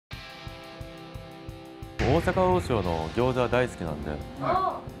大阪王将の餃子は大好きなんで、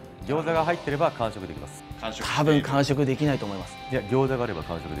餃子が入ってれば完食できます。多分完食できないと思います。いや、餃子があれば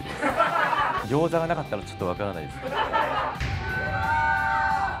完食できます。餃子がなかったらちょっとわからないです。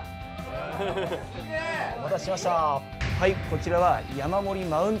お待たせしました。はい、こちらは山盛り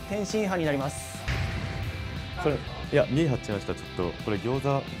マウン天津飯になります。これ、いや、2発しました。ちょっとこれ餃子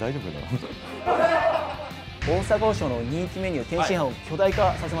大丈夫かな。大阪王将の人気メニュー天津飯を巨大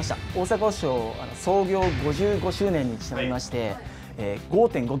化させました。大阪王将創業55周年にちなみまして、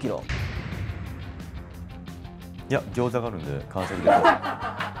5.5 キロ。いや、餃子があるんで完食できます。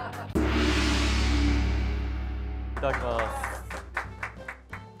いただきます。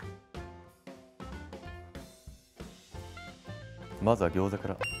まずは餃子か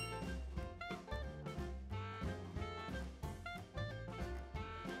ら。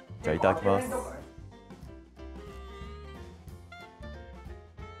じゃあいただきます。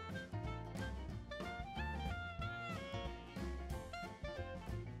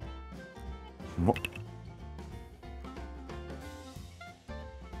うまっ。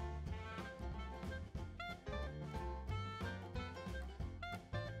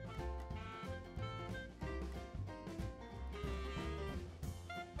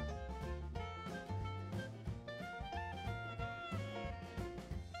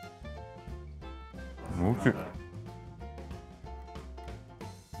おいしい。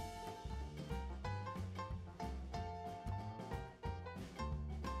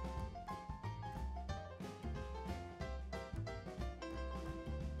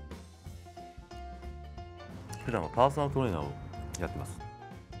普段はパーソナルトレーナーをやってます。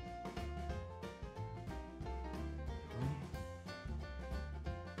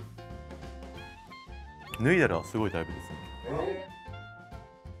脱いだらすごいタイプですね。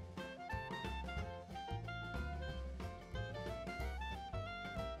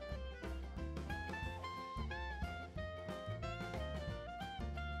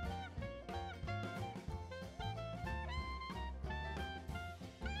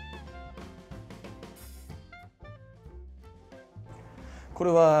こ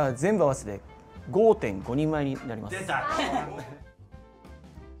れは全部合わせて 5.5 人前になります。出た。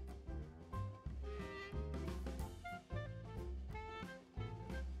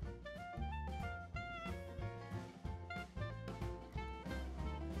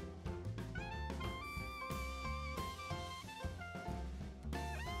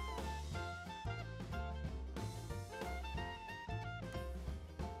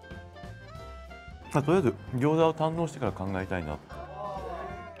とりあえず餃子を堪能してから考えたいな。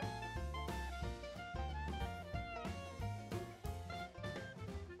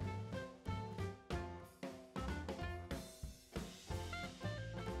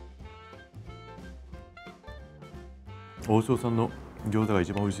王将さんの餃子が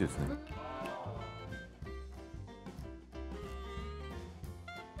一番美味しいですね。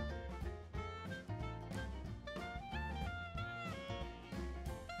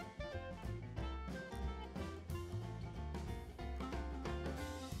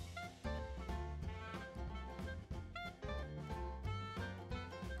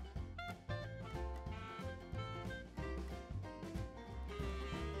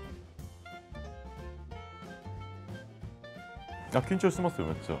あ、緊張してますよ、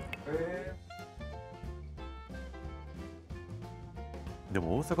めっちゃ。で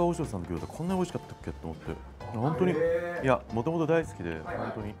も大阪王将さんの餃子こんなに美味しかったっけと思って、本当に、いや、もともと大好きで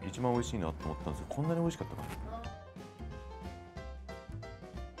本当に一番美味しいなと思ったんですけど、こんなに美味しかったか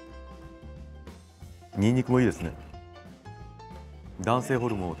な。ニンニクもいいですね。男性ホ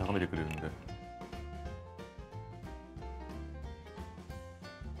ルモンを高めてくれるんで。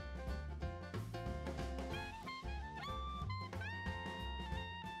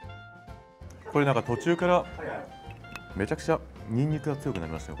これなんか途中からめちゃくちゃニンニクが強くな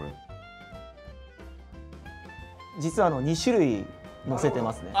りましたよ、これ。実は2種類乗せて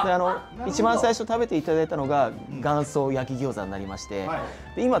ますね。で一番最初食べていただいたのが元祖焼き餃子になりまして、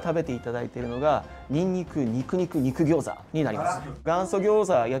で今食べていただいているのがニンニク肉餃子になります。元祖餃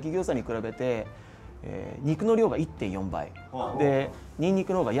子焼き餃子に比べて、肉の量が 1.4 倍でニンニ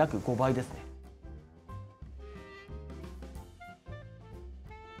クの方が約5倍ですね。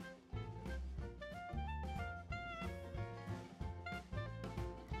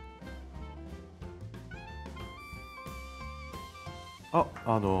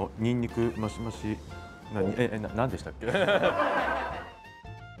ニンニクマシマシ、何でしたっけ？い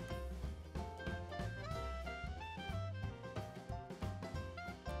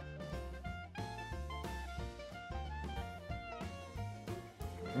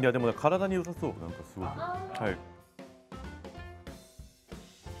やでも体に良さそう、なんかすごく。はい。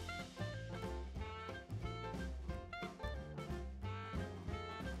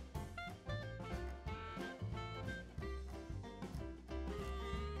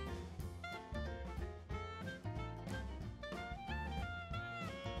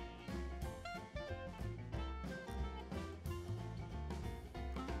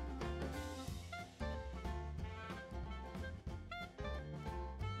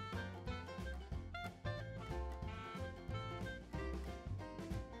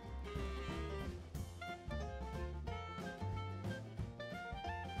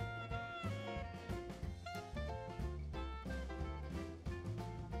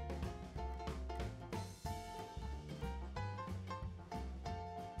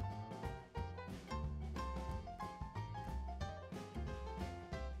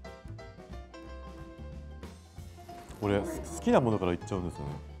俺好きなものからいっちゃうんですよ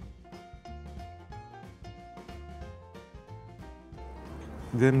ね。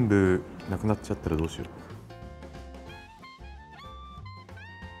全部なくなっちゃったらどうしよう。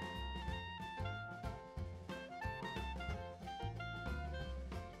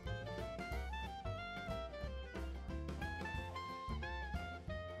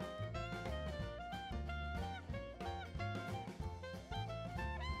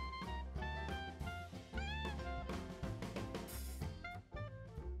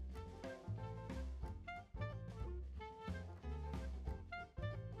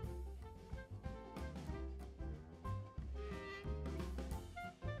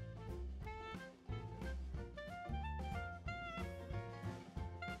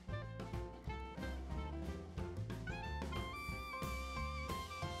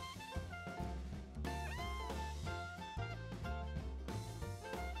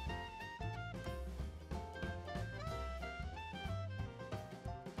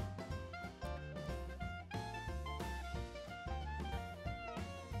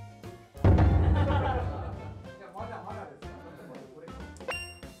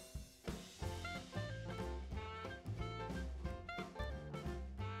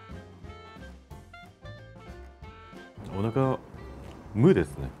お腹無で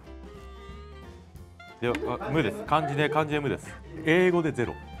すね。では無です。漢字で無です。英語でゼ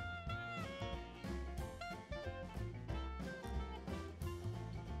ロ。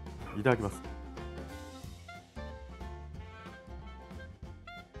いただきます。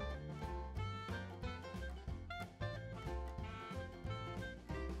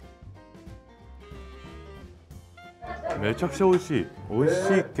めちゃくちゃ美味しい。美味し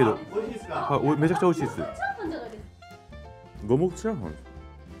いけど、めちゃくちゃ美味しいです。五目チャーハン。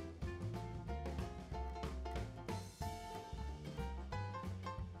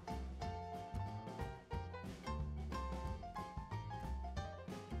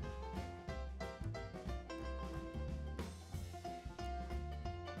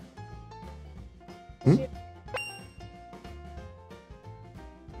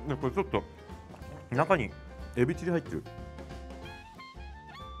これちょっと中にエビチリ入ってる。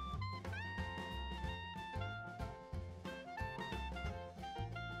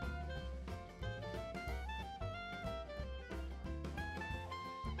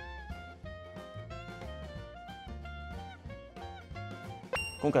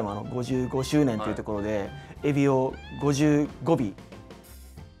今回も55周年というところで、エビを55尾、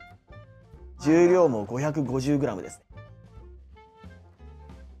重量も 550g です。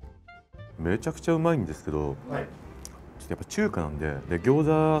めちゃくちゃうまいんですけど、ちょっとやっぱ中華なんで、餃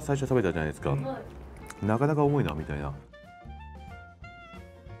子最初食べたじゃないですか、なかなか重いなみたいな。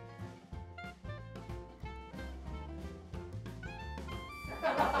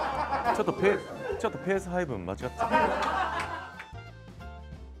ちょっとペース配分間違ってた。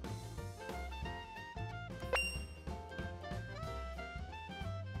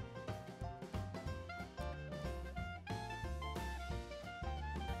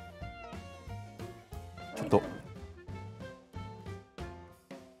ちょっと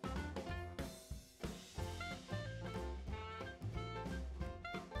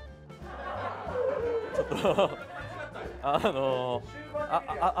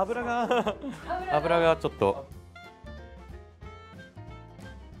油がちょっと。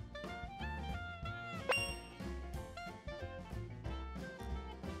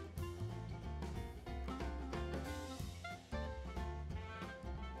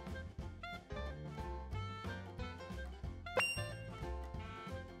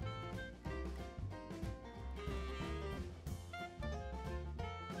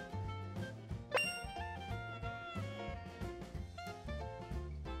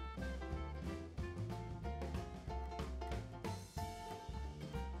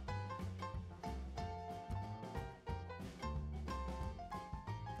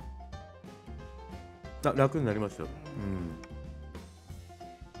楽になりましたよ。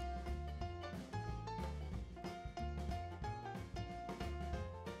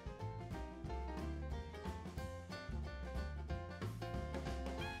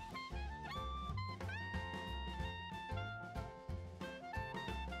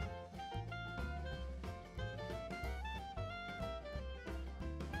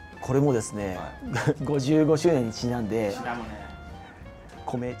これもですね、55周年にちなんで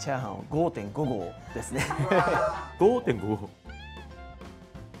米チャーハンを 5.5 合ですね。5.5 合。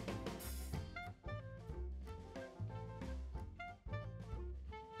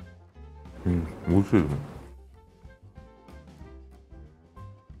美味しいですね。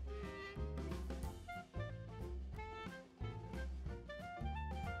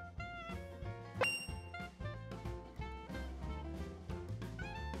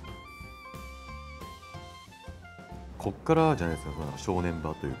こっからじゃないですか、その正念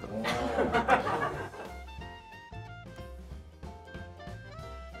場というか。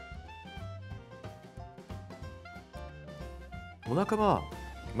お腹は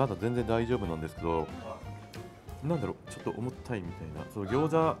まだ全然大丈夫なんですけど、なんだろう、ちょっと重たいみたいな、その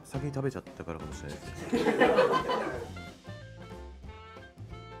餃子先に食べちゃったからかもしれないです。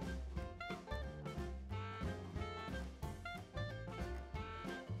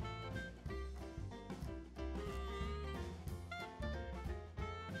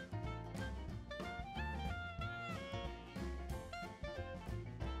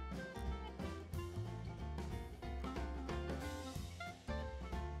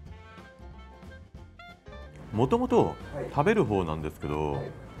もともと食べる方なんですけど、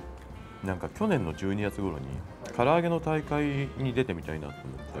なんか去年の12月頃に唐揚げの大会に出てみたいなと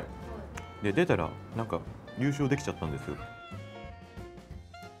思って、で出たらなんか優勝できちゃったんですよ。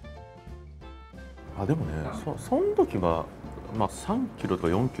あ、でもね、その時はまあ3キロとか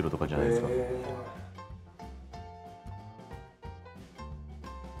4キロとかじゃないですか。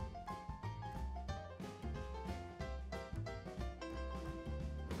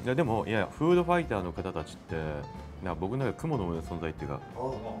いやでも、いやフードファイターの方たちってなんか僕の中で雲の上の存在っていうか、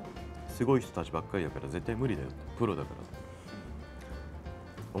すごい人たちばっかりだから絶対無理だよ、プロだから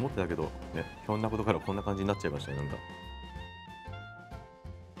思ってたけどね、ひょんなことからこんな感じになっちゃいましたね。なんか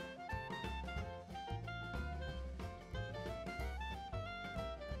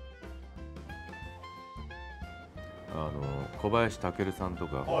小林武さんと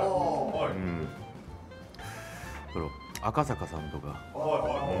か、うん、赤坂さんとか、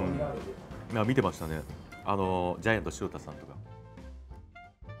うん、見てましたね。ジャイアント塩田さんとか。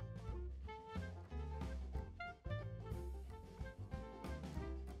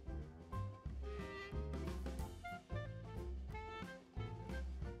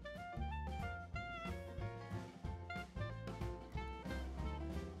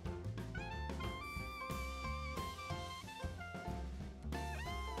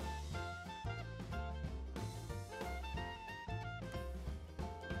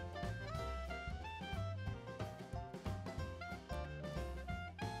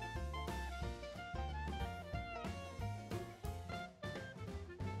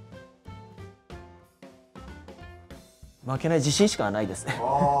負けない自信しかないですね。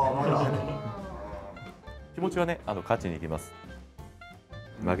気持ちはね、勝ちに行きます。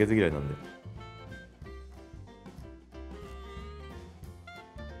負けず嫌いなんで。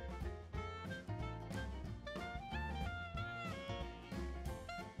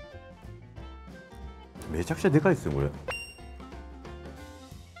めちゃくちゃでかいですよこれ。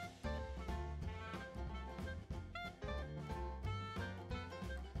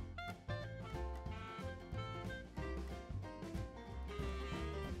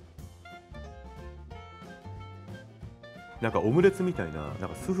なんかオムレツみたいな、なん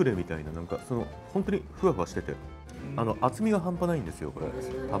かスフレみたいな、なんか本当にふわふわしてて、厚みが半端ないんですよこれ、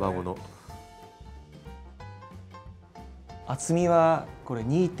卵の。厚みはこれ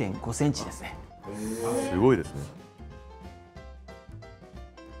2.5センチですね。すごいですね。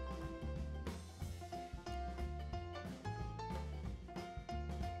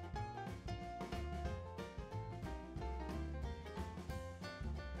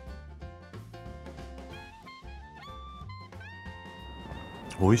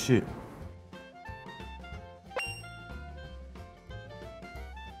美味しい。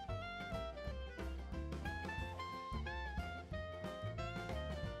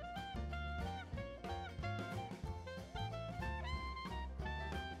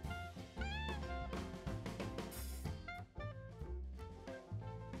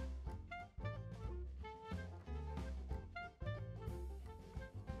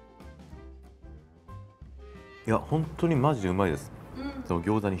いや本当にマジでうまいです。その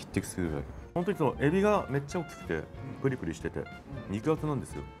餃子に匹敵するぐらい。本当にそのエビがめっちゃ大きくてプリプリしてて肉厚なんで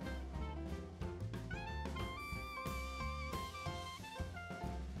すよ。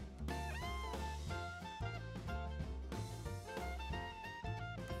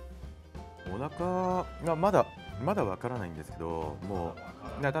お腹がまだわからないんですけど、も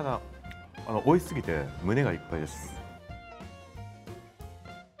うただ美味しすぎて胸がいっぱいです。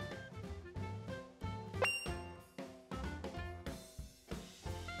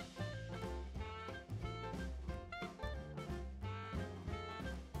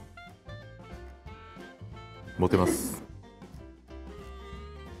モテます。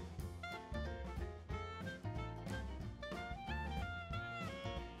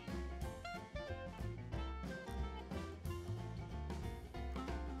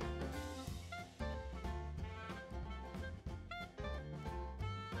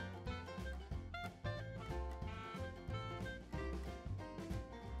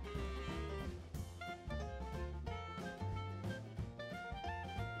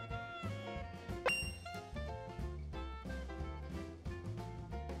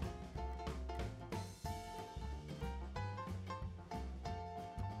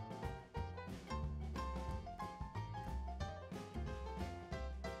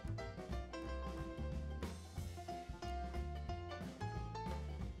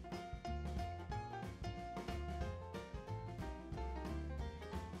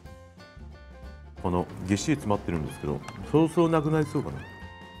このぎっしり詰まってるんですけど、そうそうなくなりそうかな。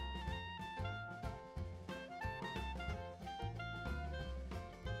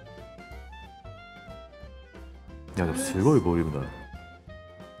いやでもすごいボリュームだな。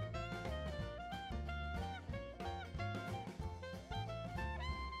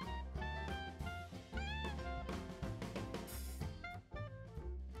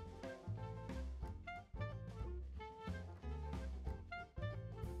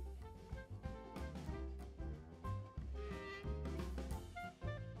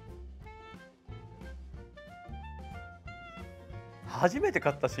初めて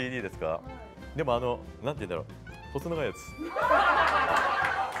買った CD ですか？でもなんて言うんだろう、細長いやつ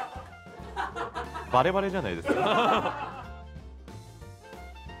バレバレじゃないですか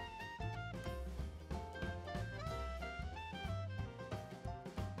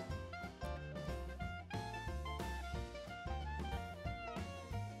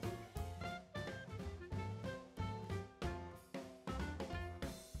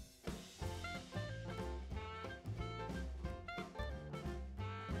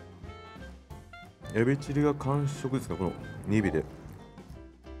エビチリが完食ですか、この2尾で。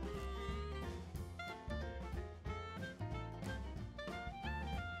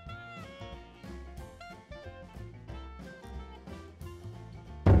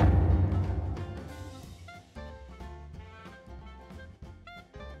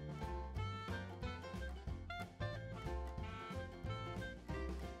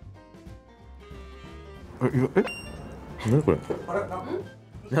何これ？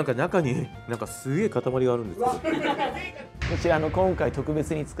なんか中になんかすげえ塊があるんですけど。こちら今回特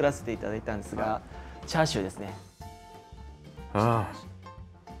別に作らせていただいたんですが、チャーシューですね。ああ。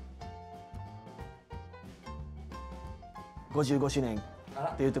55周年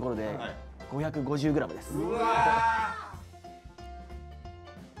というところで 550g です。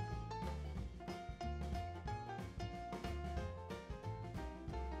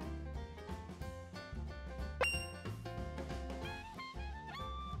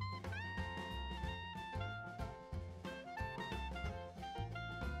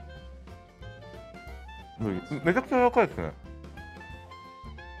めちゃくちゃ柔らかいですね。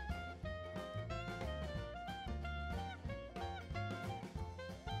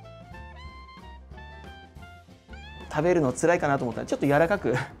食べるの辛いかなと思ったらちょっと柔らか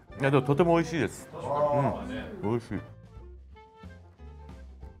く。いやでもとても美味しいです。うん、美味しい。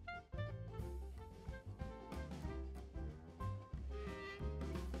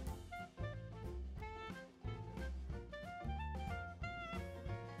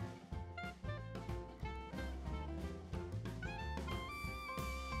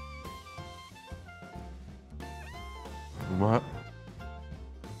うまい。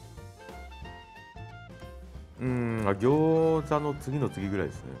餃子の次の次ぐらい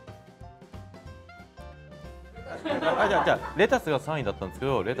ですね。じゃあレタスが3位だったんですけ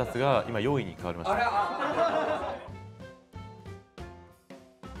ど、レタスが今4位に変わりました。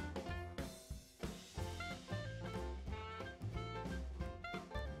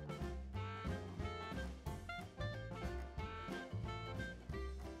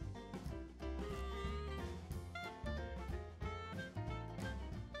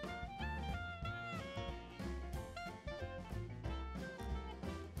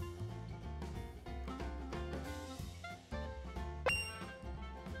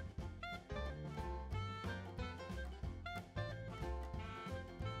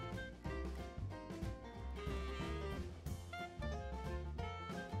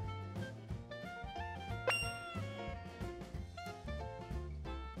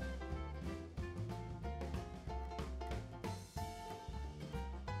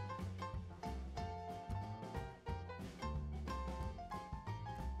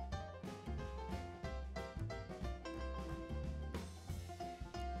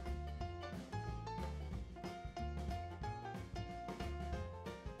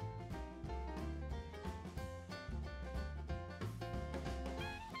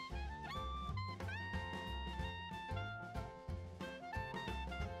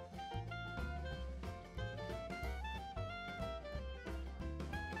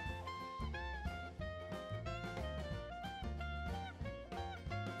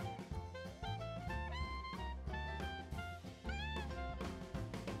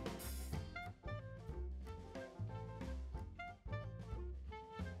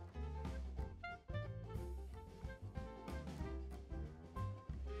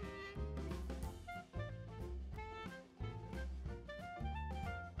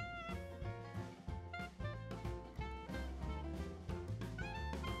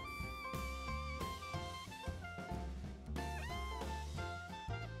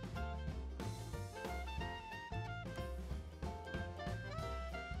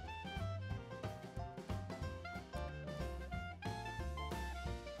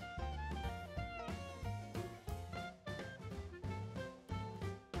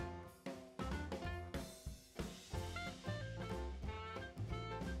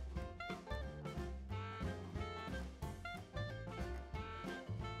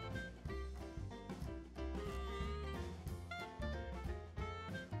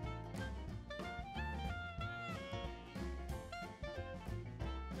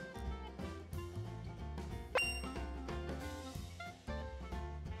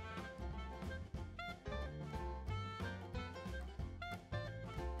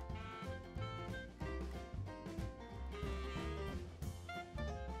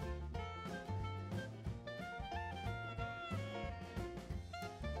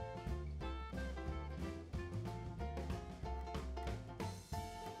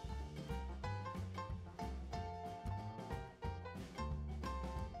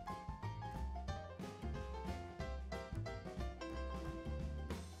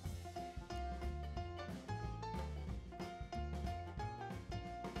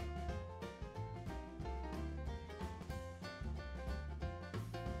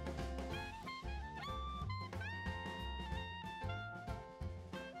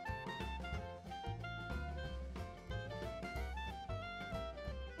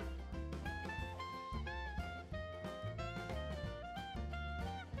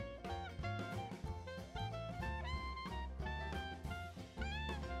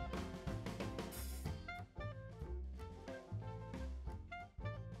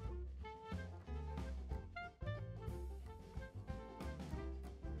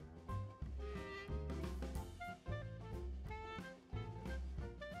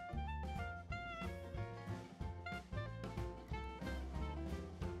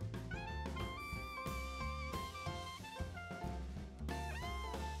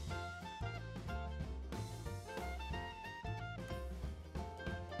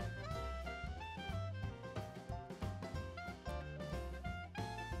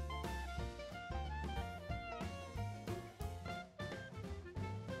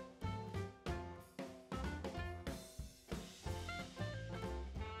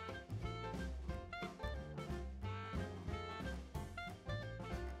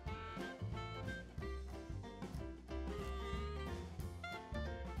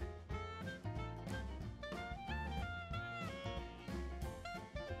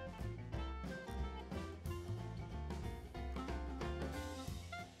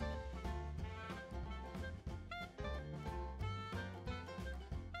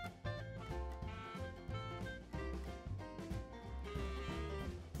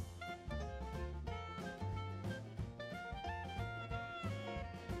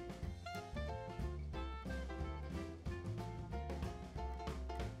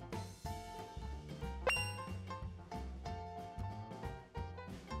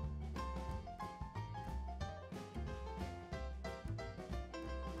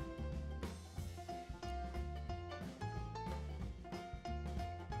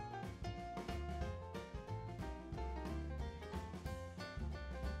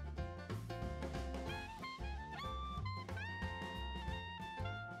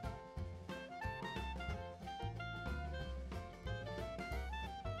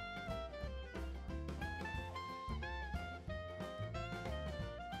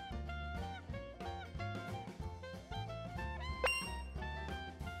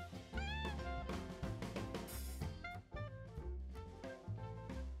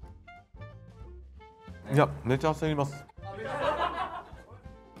いやめっちゃ焦ります。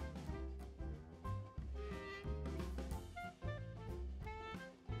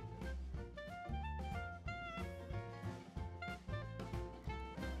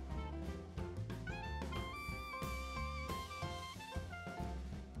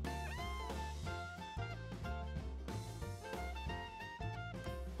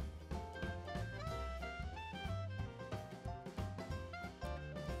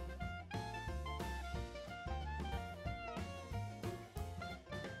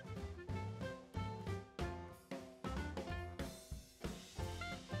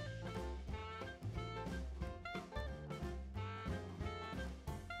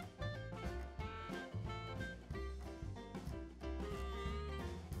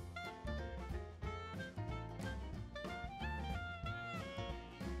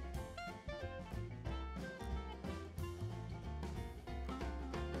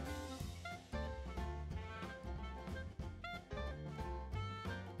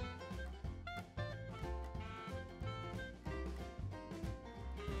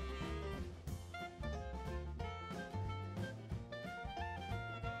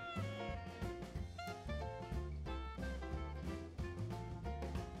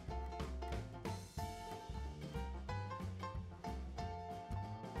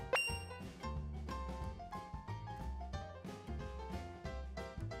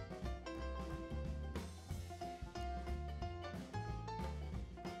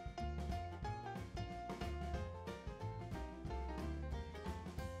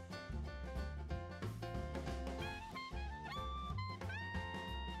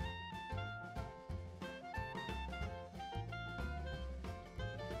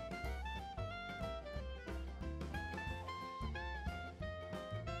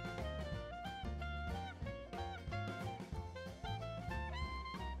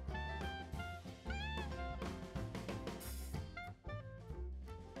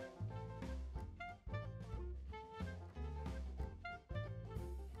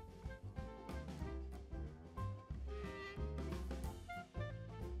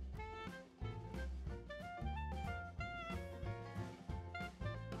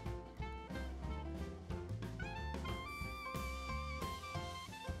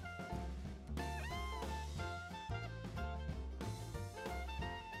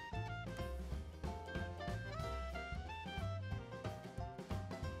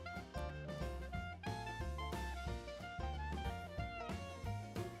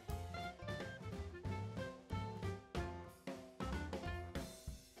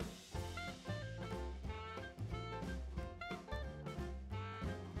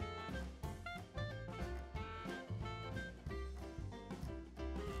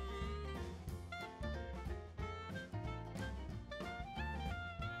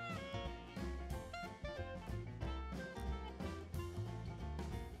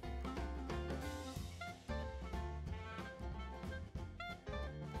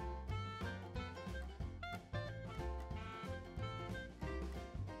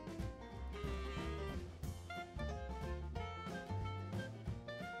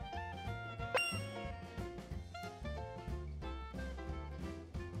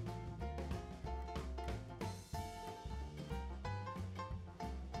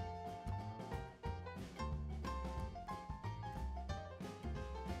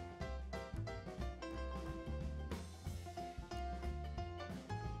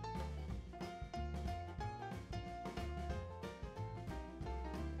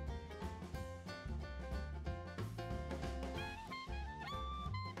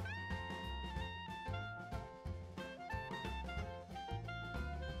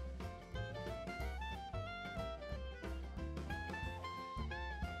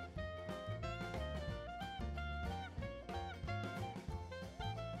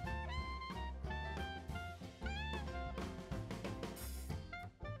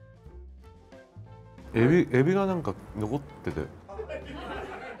エビがなんか残ってて。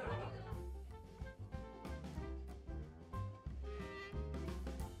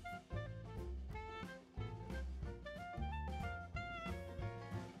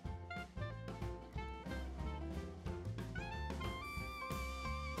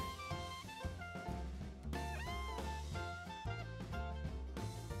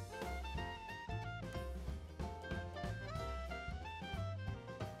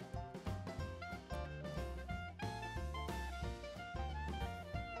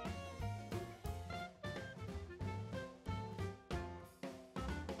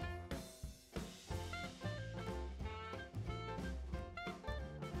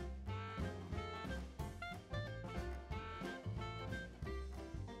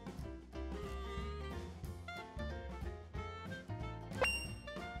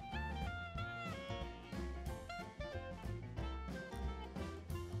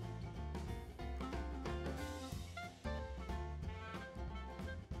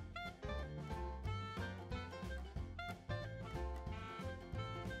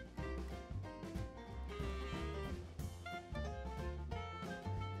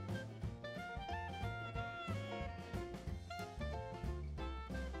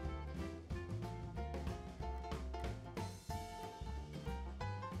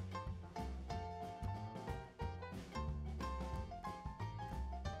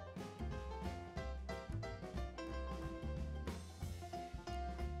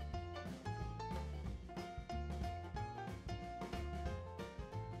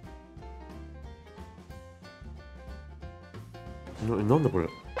なんだこれ。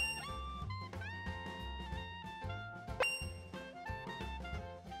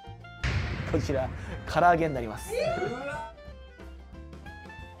こちら唐揚げになります。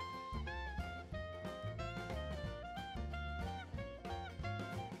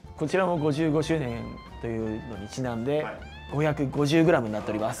こちらも55周年というのにちなんで 550g になっ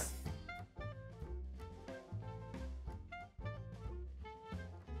ております。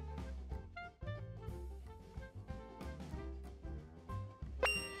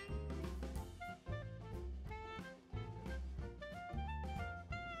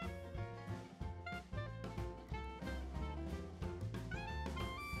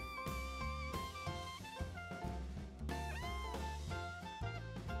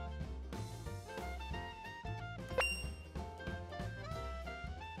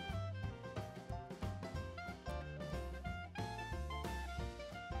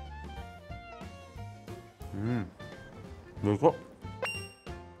でかっ。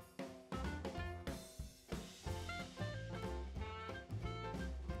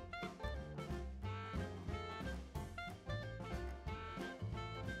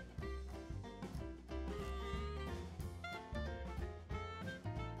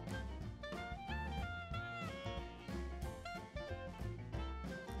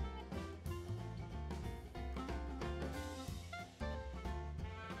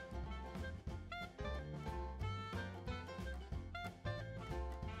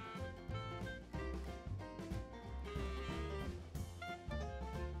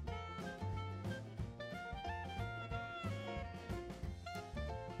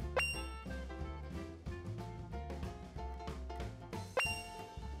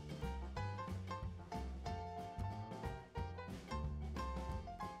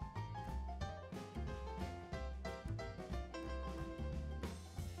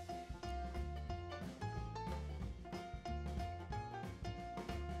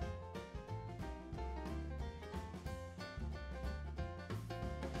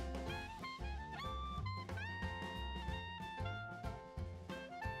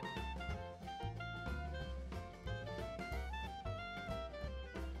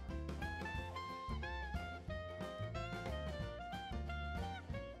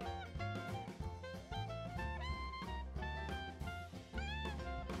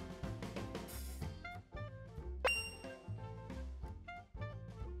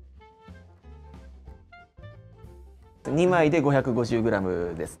2枚で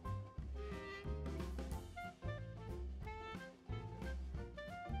 550g です。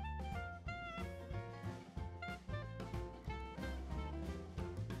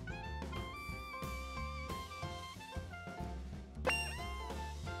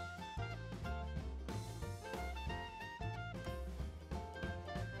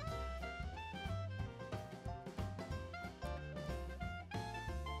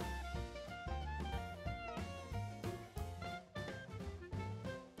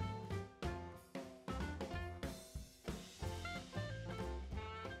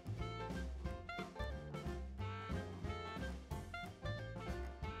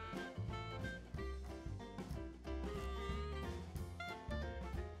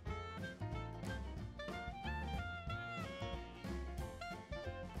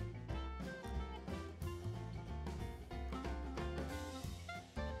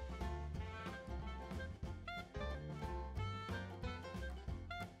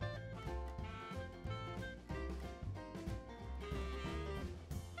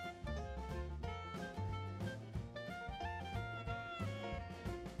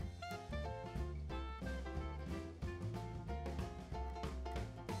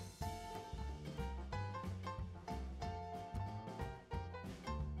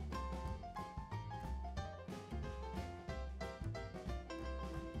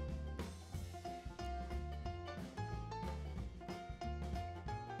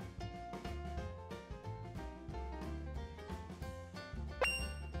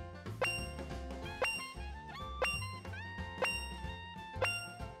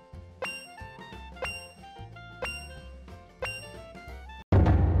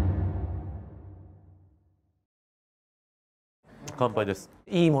乾杯です。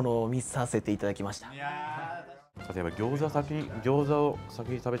いいものを見させていただきました。例えば餃子を先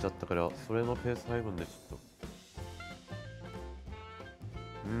に食べちゃったから、それのペース配分でちょっと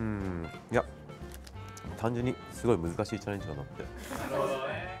いや単純にすごい難しいチャレンジだなって。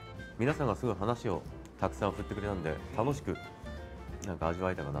皆さんがすごい話をたくさん振ってくれたんで、楽しくなんか味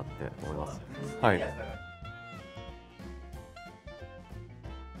わえたかなって思います。はい。